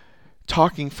people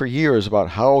talking for years about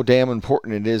how damn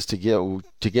important it is to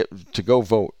go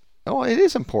vote. Oh, it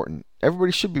is important.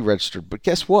 Everybody should be registered. But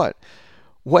guess what?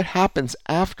 What happens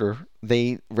after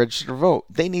they register to vote?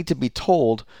 They need to be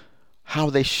told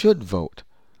how they should vote,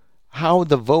 how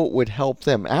the vote would help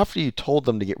them. After you told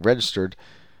them to get registered,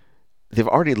 they've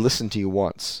already listened to you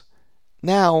once.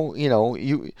 Now,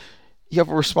 you have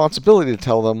a responsibility to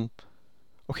tell them,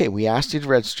 okay, we asked you to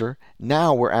register.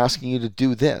 Now we're asking you to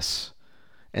do this.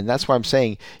 And that's why I'm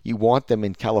saying you want them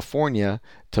in California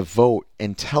to vote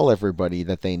and tell everybody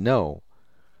that they know.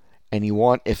 And you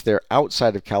want, if they're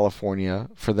outside of California,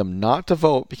 for them not to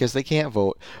vote because they can't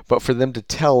vote, but for them to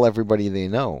tell everybody they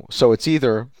know. So it's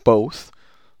either both,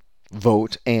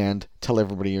 vote and tell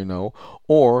everybody you know,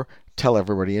 or tell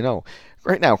everybody you know.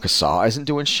 Right now, CASA isn't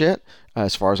doing shit.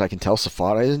 As far as I can tell,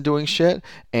 Safada isn't doing shit,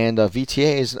 and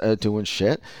VTA is doing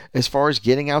shit as far as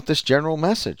getting out this general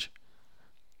message.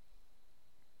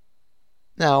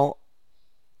 Now,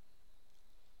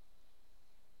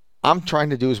 I'm trying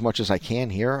to do as much as I can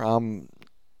here. I'm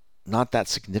not that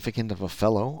significant of a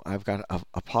fellow. I've got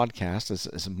a podcast,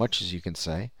 as much as you can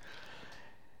say.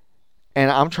 And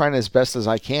I'm trying as best as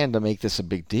I can to make this a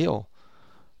big deal.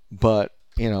 But,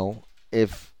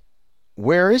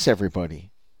 where is everybody?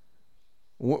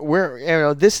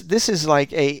 Where this is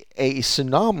like a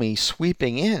tsunami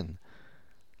sweeping in.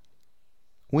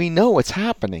 We know it's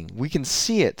happening. We can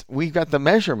see it. We've got the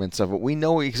measurements of it. We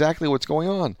know exactly what's going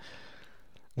on.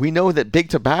 We know that big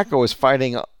tobacco is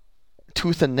fighting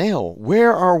tooth and nail.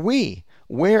 Where are we?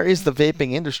 Where is the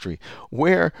vaping industry?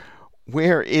 Where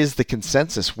is the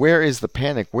consensus? Where is the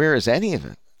panic? Where is any of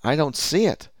it? I don't see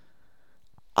it.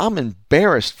 I'm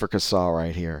embarrassed for CASA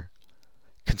right here.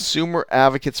 Consumer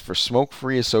Advocates for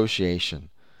Smoke-Free Association.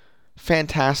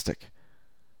 Fantastic.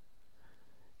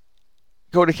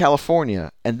 Go to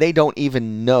California, and they don't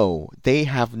even know. They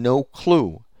have no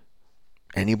clue.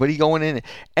 Anybody going in,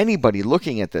 anybody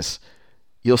looking at this,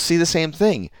 you'll see the same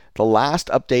thing. The last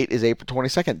update is April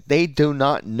 22nd. They do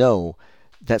not know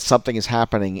that something is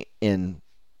happening in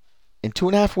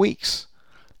 2.5 weeks.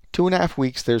 2.5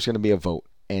 weeks, there's going to be a vote,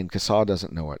 and CASA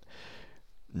doesn't know it.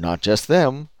 Not just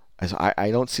them. As I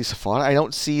don't see Safada. I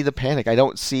don't see the panic. I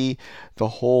don't see the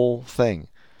whole thing,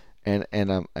 and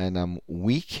I'm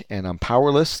weak and I'm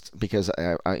powerless because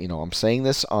I'm saying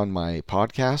this on my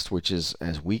podcast, which is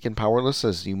as weak and powerless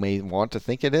as you may want to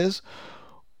think it is,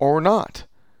 or not.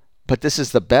 But this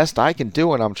is the best I can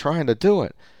do, and I'm trying to do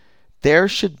it. There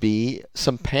should be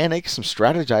some panic, some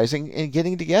strategizing, and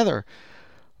getting together.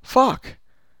 Fuck.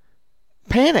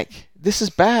 Panic. This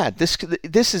is bad. This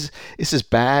is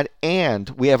bad, and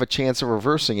we have a chance of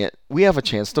reversing it. We have a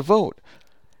chance to vote.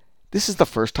 This is the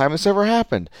first time it's ever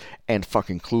happened. And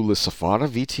fucking clueless Safada,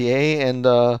 VTA,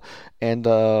 and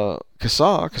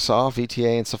CASA,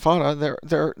 VTA, and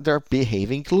Safada, they're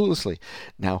behaving cluelessly.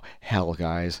 Now, hell,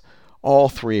 guys, all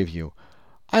three of you,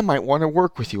 I might want to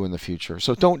work with you in the future.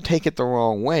 So don't take it the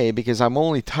wrong way because I'm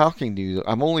only talking to you.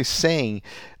 I'm only saying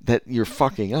that you're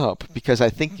fucking up because I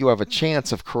think you have a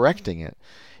chance of correcting it.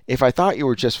 If I thought you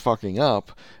were just fucking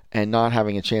up and not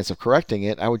having a chance of correcting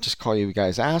it, I would just call you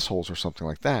guys assholes or something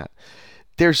like that.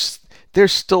 There's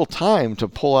still time to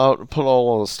pull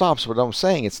all the stops, but I'm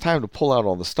saying it's time to pull out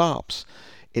all the stops.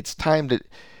 It's time to,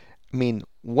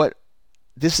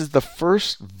 this is the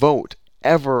first vote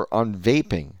ever on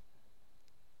vaping.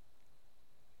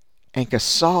 And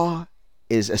CASA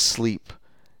is asleep,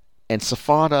 and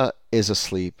Safada is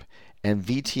asleep, and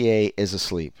VTA is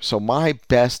asleep. So my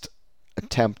best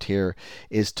attempt here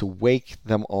is to wake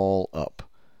them all up,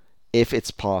 if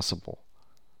it's possible.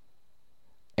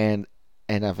 And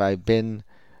have I been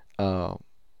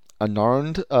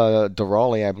Anand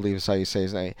Durali, I believe is how you say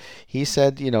his name. He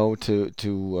said,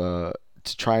 to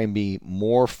try and be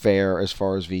more fair as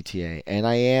far as VTA, and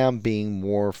I am being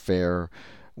more fair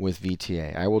with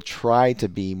VTA. I will try to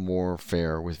be more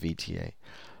fair with VTA.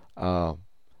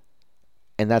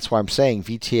 And that's why I'm saying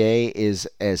VTA is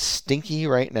as stinky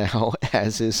right now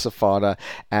as is Safada,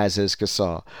 as is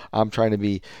Kasa. I'm trying to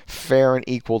be fair and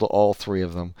equal to all three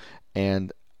of them,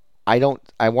 and I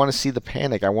want to see the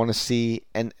panic. I want to see,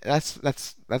 and that's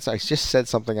I just said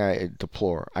something I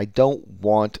deplore. I don't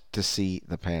want to see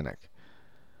the panic.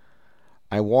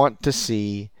 I want to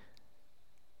see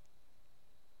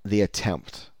the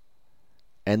attempt.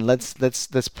 And let's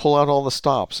pull out all the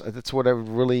stops. That's what I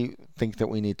really think that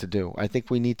we need to do. I think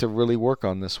we need to really work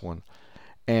on this one.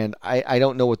 And I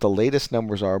don't know what the latest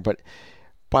numbers are, but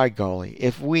by golly,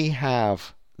 if we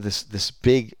have this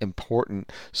big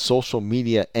important social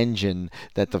media engine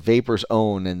that the vapors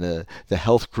own and the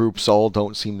health groups all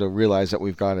don't seem to realize that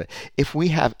we've got it. If we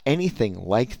have anything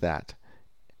like that,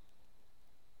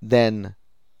 then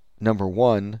number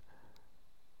one,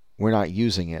 we're not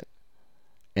using it.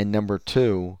 And number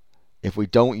two, if we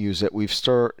don't use it, we've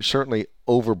certainly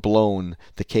overblown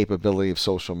the capability of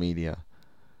social media.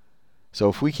 So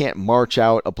if we can't march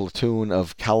out a platoon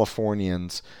of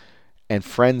Californians and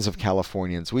friends of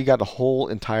Californians, we got a whole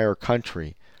entire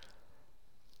country.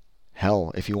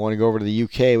 Hell, if you want to go over to the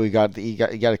UK, you got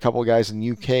a couple of guys in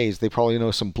the UKs. They probably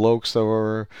know some blokes that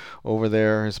were over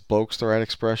there. Is blokes the right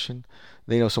expression?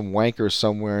 They know some wankers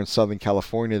somewhere in Southern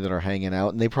California that are hanging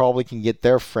out, and they probably can get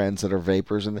their friends that are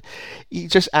vapors. And you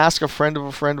just ask a friend of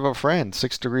a friend of a friend.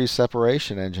 6 degrees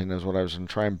separation engine is what I was going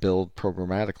to try and build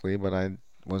programmatically, but I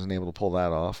wasn't able to pull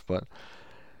that off. But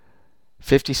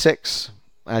 56,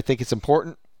 I think it's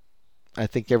important. I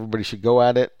think everybody should go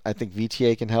at it. I think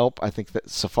VTA can help. I think that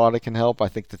Safada can help. I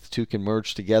think that the two can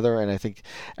merge together, and I think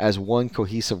as one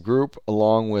cohesive group,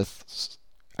 along with,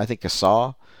 I think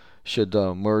Kasa should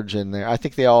merge in there. I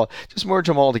think they all just merge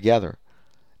them all together.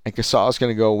 And Kasa's going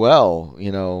to go, well,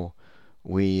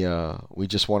 we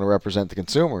just want to represent the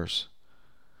consumers.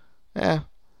 That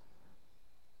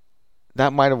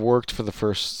might have worked for the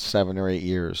first 7 or 8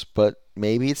 years, but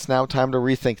maybe it's now time to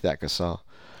rethink that, Kasa.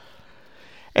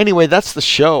 Anyway, that's the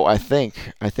show, I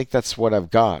think. I think that's what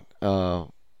I've got.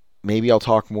 Maybe I'll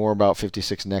talk more about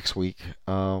 56 next week.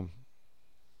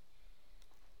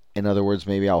 In other words,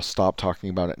 maybe I'll stop talking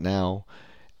about it now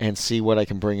and see what I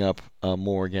can bring up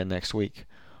more again next week.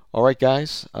 All right,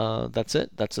 guys, that's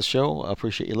it. That's the show. I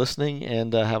appreciate you listening,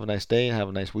 and have a nice day, have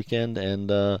a nice weekend, and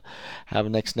have a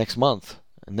next month.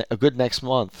 A good next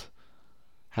month.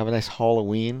 Have a nice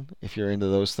Halloween if you're into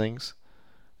those things.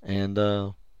 And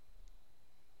good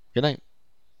night.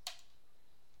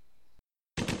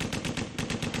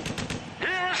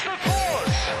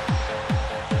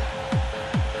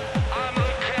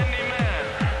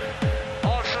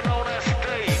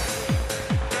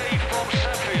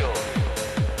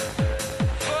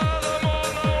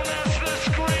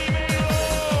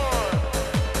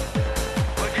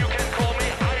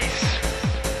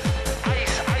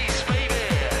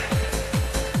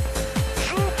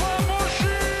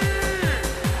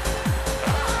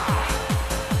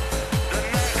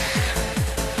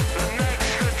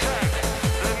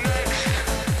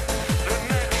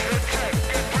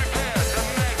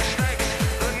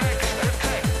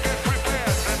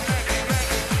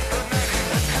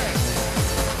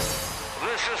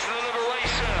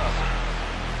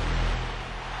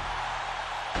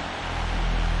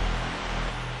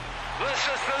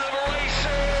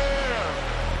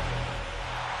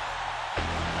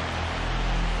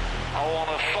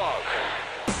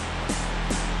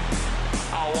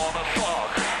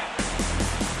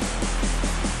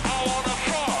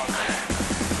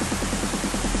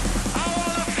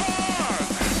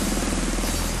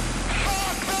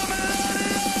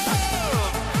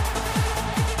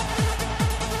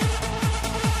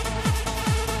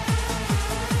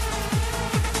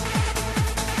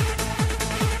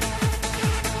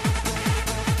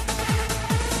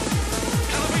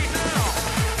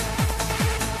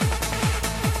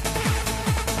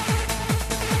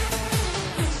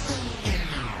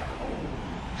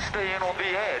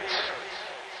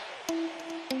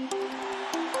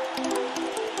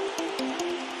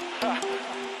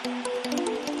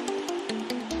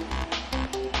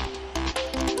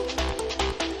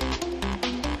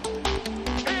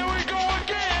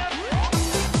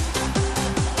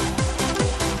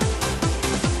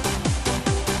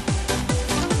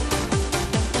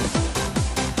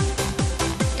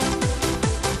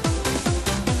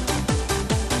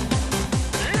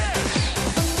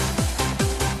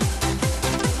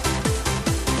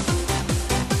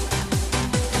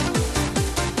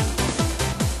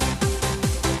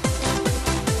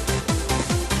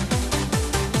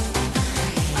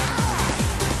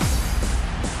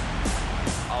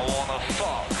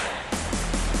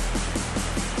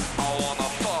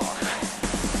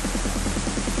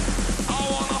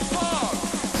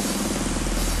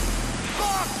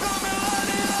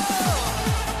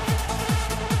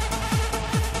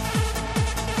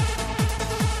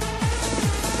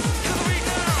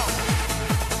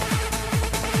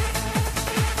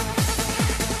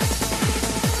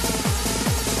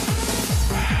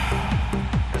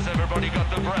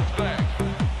 press there.